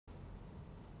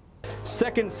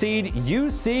second seed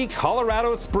UC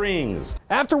Colorado Springs.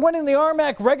 After winning the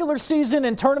RMAC regular season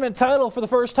and tournament title for the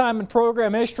first time in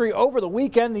program history over the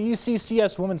weekend, the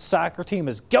UCCS women's soccer team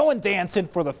is going dancing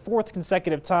for the fourth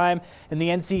consecutive time in the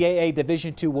NCAA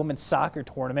Division II women's soccer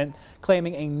tournament,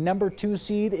 claiming a number 2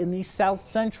 seed in the South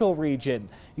Central region.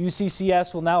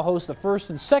 UCCS will now host the first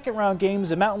and second round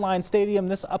games at Mountain Lion Stadium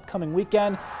this upcoming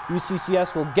weekend.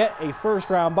 UCCS will get a first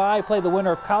round bye, play the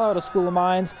winner of Colorado School of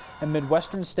Mines and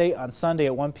Midwestern State on Sunday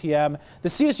at 1 p.m. The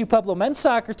CSU Pueblo men's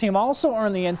soccer team also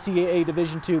earned the NCAA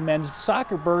Division II men's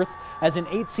soccer berth as an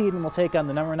 8 seed and will take on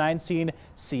the number 9 seed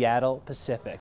Seattle Pacific.